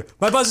the buzzer.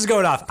 My buzzer's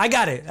going off. I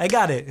got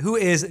it. Who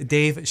is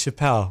Dave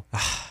Chappelle?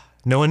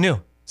 No one knew.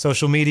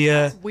 Social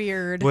media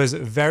weird. Was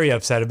very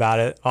upset about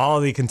it. All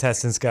the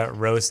contestants got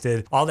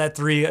roasted. All that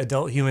 3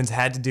 adult humans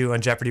had to do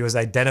on Jeopardy was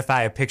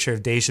identify a picture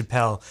of Dave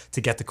Chappelle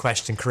to get the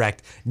question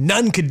correct.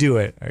 None could do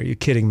it. Are you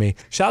kidding me?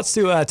 Shouts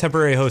to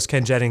temporary host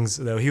Ken Jennings,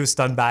 though. He was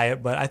stunned by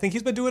it, but I think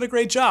he's been doing a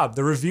great job.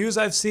 The reviews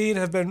I've seen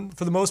have been,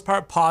 for the most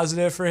part,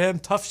 positive for him.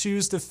 Tough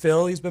shoes to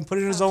fill. He's been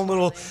putting his own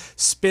little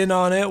spin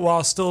on it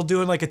while still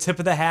doing like a tip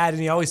of the hat,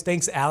 and he always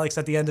thanks Alex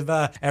at the end of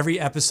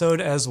every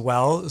episode as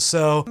well.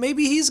 So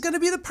maybe he's going to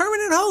be the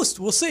permanent host.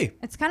 We'll see.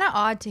 It's kind of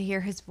odd to hear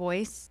his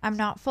voice. I'm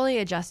not fully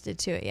adjusted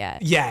to it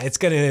yet. Yeah, it's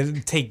going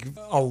to take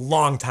a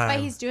long time. But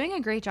he's doing a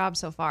great job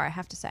so far, I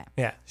have to say.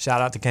 Yeah, shout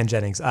out to Ken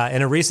Jennings.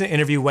 In a recent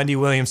interview, Wendy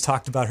Williams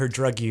talked about her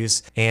drug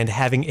use and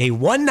having a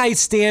one-night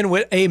stand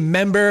with a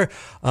member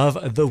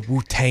of the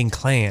Wu-Tang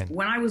Clan.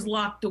 When I was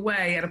locked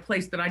away at a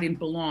place that I didn't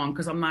belong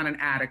because I'm not an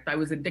addict, I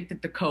was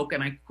addicted to coke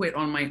and I quit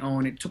on my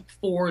own. It took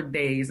 4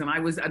 days and I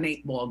was an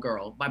 8-ball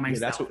girl by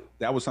myself. Yeah,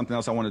 that was something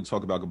else I wanted to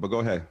talk about, but go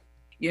ahead.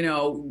 You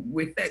know,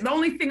 with that, the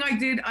only thing I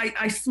did,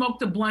 I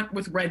smoked a blunt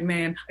with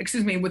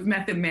with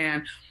Method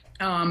Man,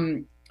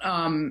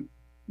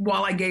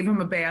 while I gave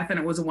him a bath, and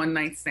it was a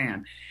one-night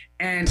stand.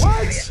 And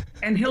what?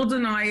 And he'll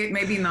deny it,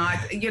 maybe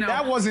not. You know,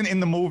 that wasn't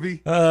in the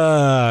movie.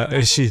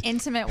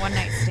 Intimate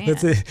one-night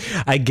stand.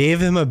 I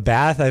gave him a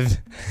bath.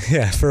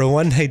 For a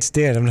one-night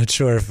stand. I'm not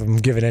sure if I'm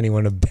giving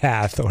anyone a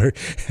bath or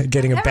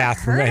getting a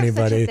bath from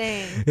anybody.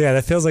 Yeah,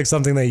 that feels like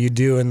something that you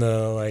do in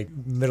the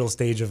middle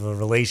stage of a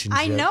relationship.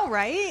 I know,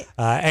 right?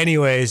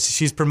 Anyways,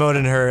 she's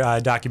promoting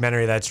her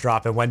documentary that's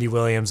dropping. Wendy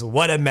Williams,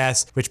 What a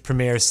Mess, which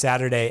premieres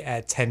Saturday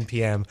at 10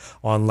 p.m.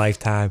 on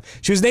Lifetime.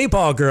 She was an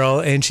 8-ball girl,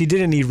 and she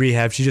didn't need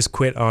rehab. She just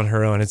quit on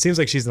her own. It seems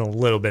like she's in a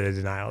little bit of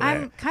denial there.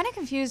 I'm kind of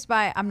confused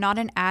by I'm not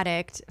an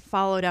addict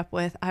followed up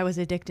with I was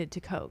addicted to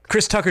coke.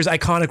 Chris Tucker's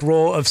iconic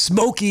role of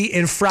Smokey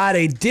in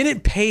Friday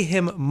didn't pay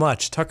him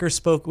much. Tucker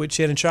spoke with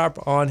Shannon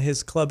Sharp on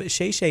his Club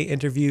Shay Shay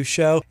interview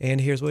show,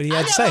 and here's what he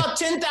had to say. I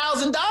got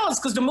about $10,000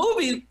 because the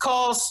movie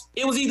cost,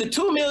 it was either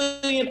 $2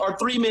 million or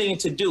 $3 million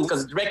to do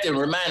because the director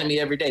reminded me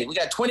every day. We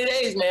got 20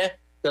 days, man,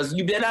 because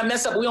you better not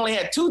mess up. We only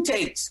had 2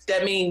 takes.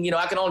 That means,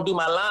 I can only do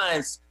my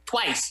lines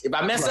twice. If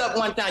I mess up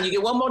one time, you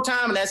get one more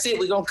time, and that's it.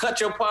 We're going to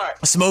cut your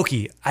part.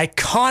 Smokey,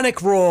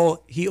 iconic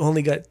role. He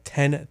only got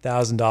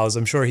 $10,000.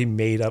 I'm sure he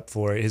made up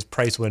for it. His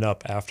price went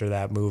up after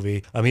that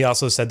movie. He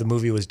also said the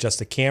movie was just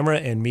a camera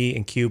and me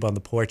and Cube on the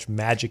porch.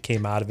 Magic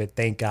came out of it.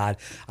 Thank God.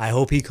 I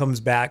hope he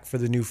comes back for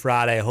the new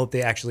Friday. I hope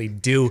they actually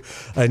do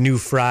a new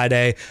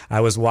Friday.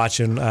 I was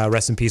watching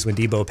Rest in Peace when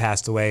Debo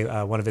passed away,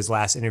 one of his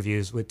last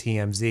interviews with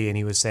TMZ, and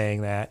he was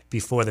saying that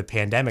before the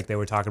pandemic, they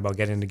were talking about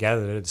getting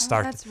together to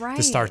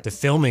start the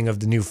filming of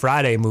the new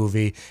Friday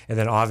movie, and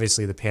then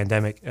obviously the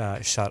pandemic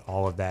shut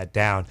all of that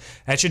down.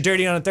 That's your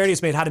Dirty on the 30.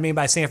 It's made how to mean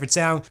by Sanford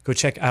Sound. Go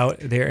check out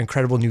their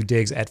incredible new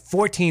digs at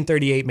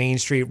 1438 Main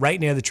Street,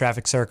 right near the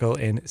traffic circle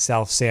in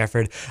South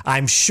Sanford.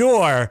 I'm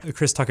sure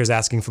Chris Tucker's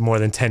asking for more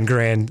than 10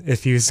 grand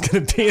if he's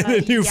going to be in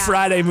the new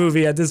Friday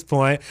movie at this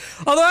point.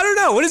 Although I don't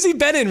know, what has he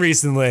been in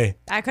recently?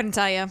 I couldn't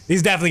tell you.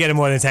 He's definitely getting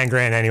more than 10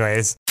 grand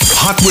anyways.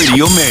 Hot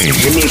Radio Maine.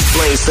 Let me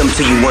explain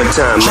something to you one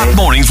time, man. Hot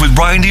mornings with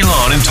Brian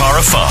DeLon and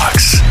Tara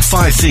Fox.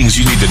 5 things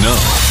you need to know.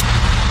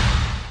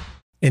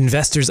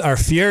 Investors are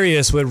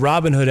furious with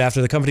Robinhood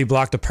after the company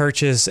blocked the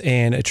purchase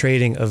and a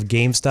trading of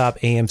GameStop,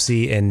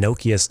 AMC, and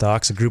Nokia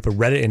stocks. A group of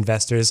Reddit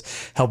investors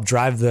helped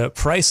drive the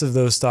price of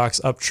those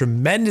stocks up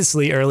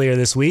tremendously earlier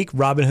this week.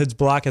 Robinhood's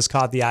block has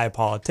caught the eye of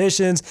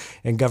politicians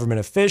and government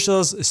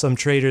officials. Some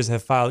traders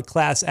have filed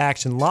class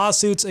action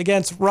lawsuits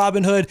against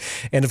Robinhood.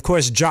 And of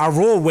course, Ja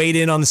Rule weighed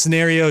in on the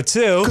scenario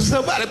too. Could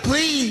somebody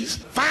please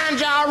find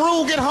Ja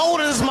Rule, get hold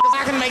of this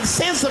motherfucker, and make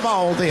sense of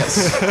all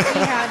this. He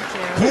had to.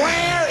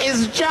 Where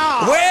Where's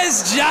Ja?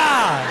 Where's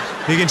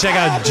Ja? You can check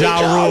out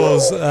Ja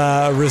Rule's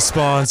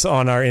response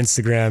on our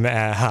Instagram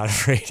at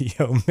Hot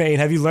Radio Maine.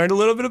 Have you learned a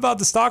little bit about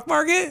the stock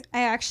market?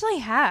 I actually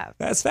have.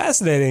 That's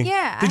fascinating.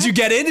 Yeah. Did you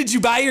get in? Did you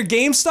buy your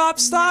GameStop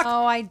stock?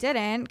 No, I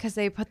didn't because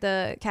they put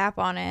the cap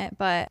on it.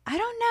 But I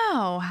don't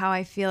know how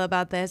I feel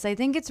about this. I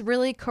think it's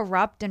really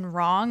corrupt and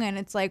wrong. And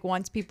it's like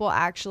once people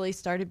actually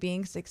started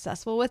being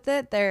successful with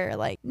it, they're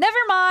like, never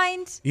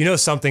mind. You know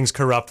something's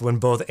corrupt when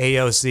both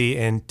AOC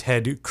and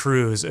Ted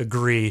Cruz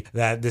agree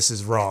that this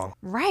is wrong.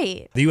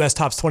 Right. The U.S.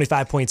 tops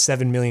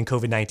 25.7 million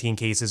COVID-19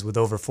 cases with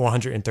over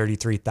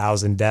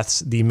 433,000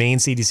 deaths. The Maine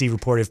CDC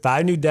reported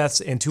 5 new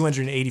deaths and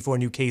 284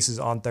 new cases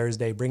on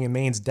Thursday, bringing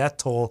Maine's death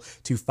toll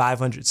to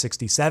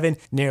 567.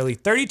 Nearly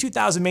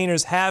 32,000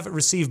 Mainers have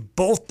received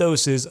both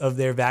doses of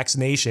their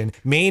vaccination.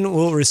 Maine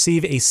will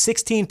receive a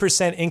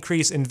 16%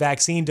 increase in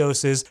vaccine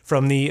doses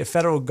from the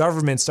federal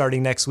government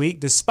starting next week.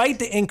 Despite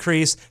the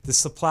increase, the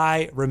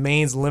supply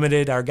remains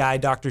limited. Our guy,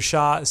 Dr.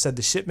 Shaw, said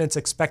the shipments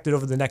expected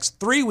over the next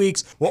 3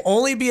 weeks will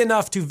only be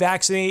enough to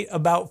vaccinate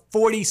about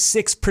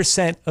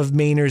 46% of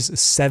Mainers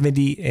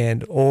 70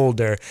 and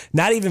older.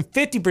 Not even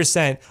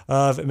 50%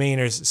 of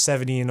Mainers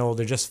 70 and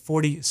older, just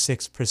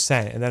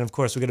 46%. And then, of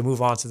course, we're going to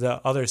move on to the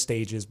other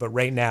stages. But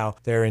right now,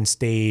 they're in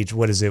stage,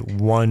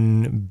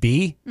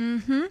 1B?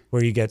 Mm-hmm.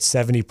 Where you get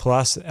 70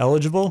 plus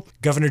eligible.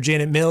 Governor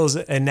Janet Mills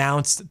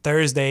announced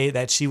Thursday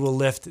that she will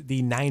lift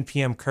the 9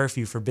 p.m.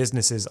 curfew for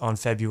businesses on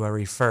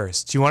February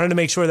 1st. She wanted to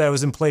make sure that it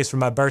was in place for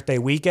my birthday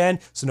weekend,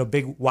 so no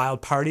big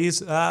wild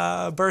parties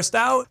burst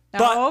out.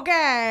 But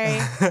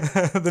okay.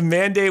 the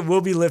mandate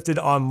will be lifted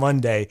on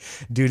Monday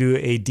due to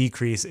a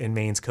decrease in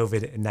Maine's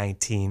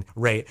COVID-19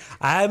 rate.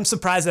 I'm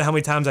surprised at how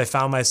many times I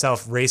found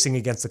myself racing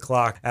against the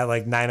clock at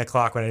like 9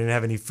 o'clock when I didn't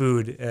have any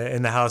food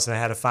in the house and I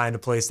had to find a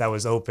place that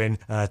was open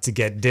to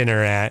get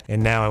dinner at.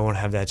 And now I won't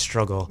have that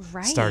struggle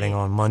starting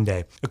on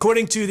Monday.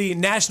 According to the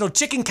National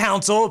Chicken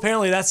Council,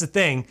 apparently that's the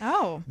thing.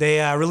 Oh.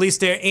 They released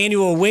their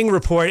annual wing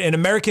report, and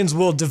Americans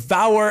will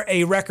devour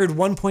a record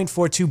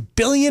 1.42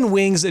 billion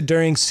wings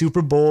during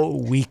Super Bowl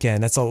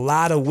weekend. That's a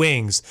lot of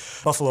wings.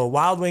 Buffalo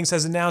Wild Wings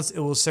has announced it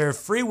will serve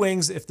free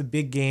wings if the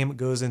big game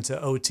goes into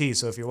OT.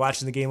 So if you're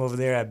watching the game over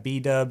there at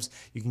B-Dubs,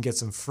 you can get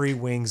some free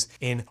wings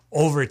in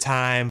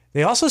overtime.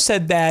 They also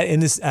said that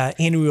in this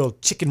annual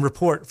chicken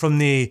report from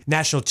the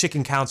National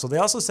Chicken Council, they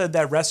also said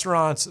that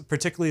restaurants,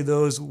 particularly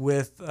those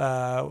with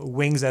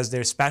wings as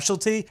their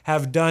specialty,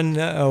 have done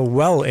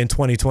well in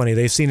 2020.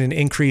 They've seen an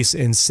increase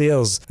in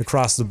sales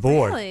across the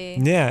board. Really?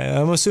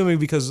 Yeah, I'm assuming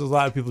because a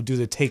lot of people do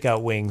the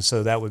takeout wings,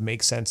 so that would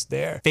make sense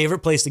there. Favorite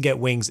place to get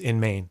wings in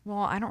Maine? Well,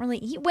 I don't really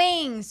eat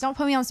wings. Don't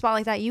put me on the spot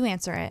like that. You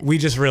answer it. We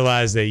just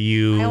realized that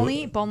you... I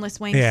only eat boneless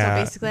wings, so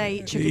basically I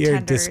eat chicken You're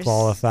tenders.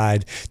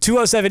 disqualified.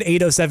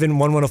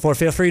 207-807-1104.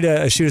 Feel free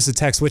to shoot us a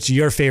text. What's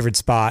your favorite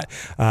spot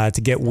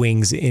to get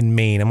wings in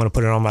Maine? I'm going to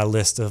put it on my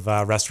list of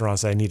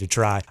restaurants I need to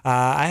try.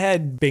 I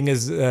had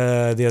Binga's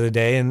the other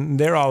day, and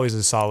they're always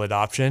a solid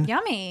option.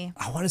 Yummy.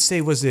 I want to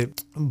say, was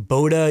it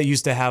Boda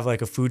used to have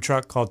like a food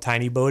truck called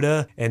Tiny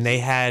Boda, and they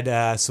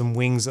had some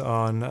wings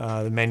on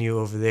the menu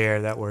over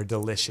there that were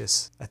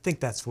delicious. I think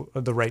that's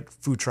the right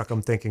food truck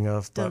I'm thinking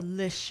of.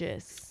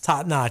 Delicious.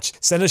 Top notch.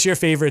 Send us your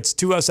favorites,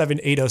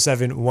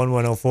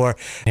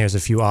 207-807-1104. Here's a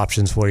few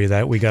options for you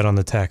that we got on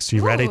the text.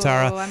 You ready,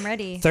 Tara? Oh, I'm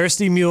ready.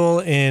 Thirsty Mule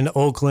in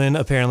Oakland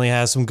apparently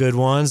has some good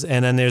ones.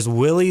 And then there's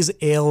Willie's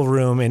Ale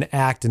Room in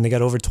Acton. They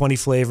got over 20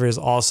 flavors,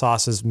 all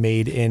sauces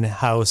made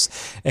in-house.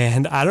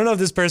 And I don't know if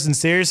this person's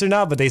serious or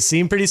not, but they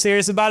seem pretty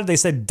serious about it. They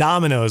said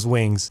Domino's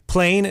wings.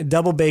 Plain,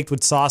 double baked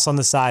with sauce on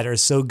the side are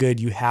so good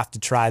you have to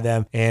try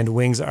them. And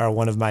wings are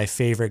one of my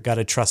favorite.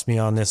 Gotta trust me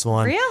on this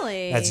one.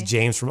 Really? That's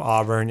James from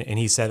Auburn. And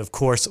he said, of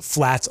course,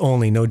 flats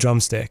only, no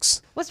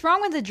drumsticks. What's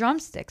wrong with the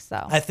drumsticks,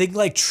 though? I think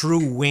like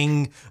true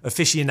wing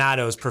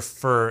aficionados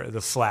prefer the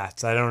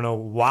flats. I don't know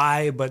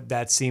why, but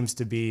that seems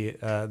to be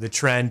the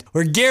trend.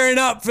 We're gearing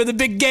up for the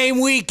big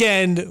game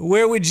weekend.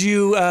 Where would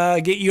you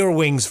get your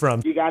wings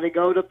from? You got to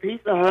go to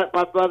Pizza Hut,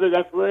 my brother.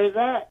 That's where it's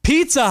at.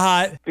 Pizza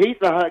Hut?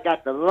 Pizza Hut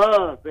got the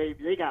love,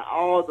 baby. They got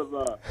all the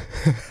love.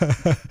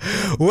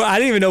 Well, I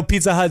didn't even know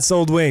Pizza Hut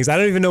sold wings. I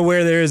don't even know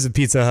where there is a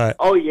Pizza Hut.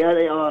 Oh, yeah.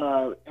 They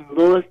are in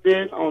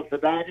Lewiston, on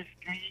Savannah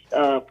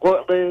Street,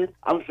 Portland.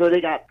 I'm sure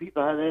they got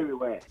Pizza Hut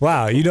everywhere.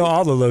 Wow, you know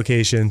all the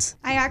locations.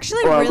 I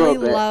actually really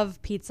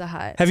love Pizza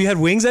Hut. Have you had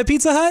wings at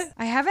Pizza Hut?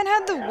 I haven't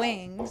had the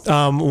wings.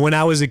 When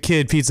I was a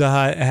kid, Pizza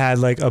Hut had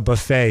like a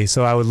buffet,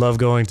 so I would love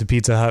going to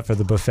Pizza Hut for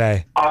the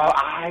buffet. Oh,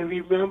 I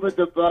remember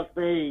the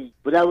buffet,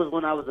 but that was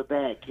when I was a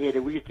bad kid,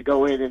 and we used to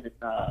go in and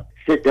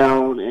sit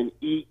down and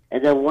eat,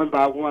 and then one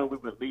by one we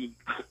would leave.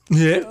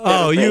 Yeah.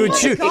 Oh, you would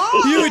chew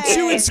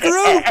and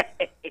screw.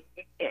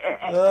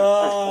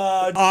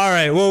 All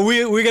right. Well,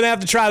 we're gonna have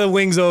to try the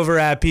wings over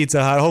at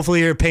Pizza Hut. Hopefully,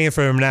 you're paying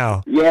for them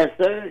now. Yes,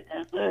 sir.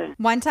 Yes, sir.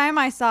 One time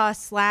I saw a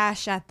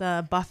slash at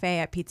the buffet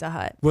at Pizza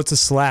Hut. What's a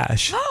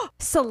slash?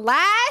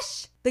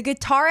 Slash? The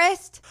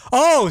guitarist?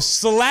 Oh,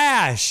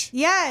 Slash.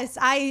 Yes,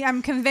 I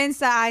am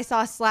convinced that I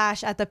saw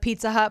Slash at the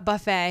Pizza Hut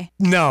buffet.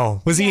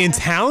 No. Was he in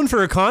town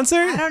for a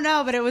concert? I don't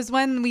know, but it was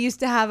when we used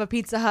to have a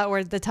Pizza Hut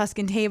where the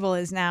Tuscan Table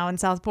is now in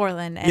South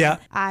Portland. And Yeah.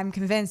 I'm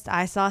convinced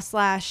I saw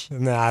Slash.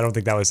 No, I don't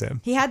think that was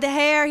him. He had the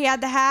hair, he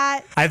had the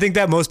hat. I think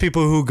that most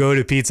people who go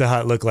to Pizza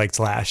Hut look like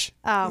Slash.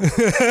 Oh.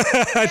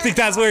 I think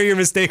that's where your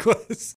mistake was.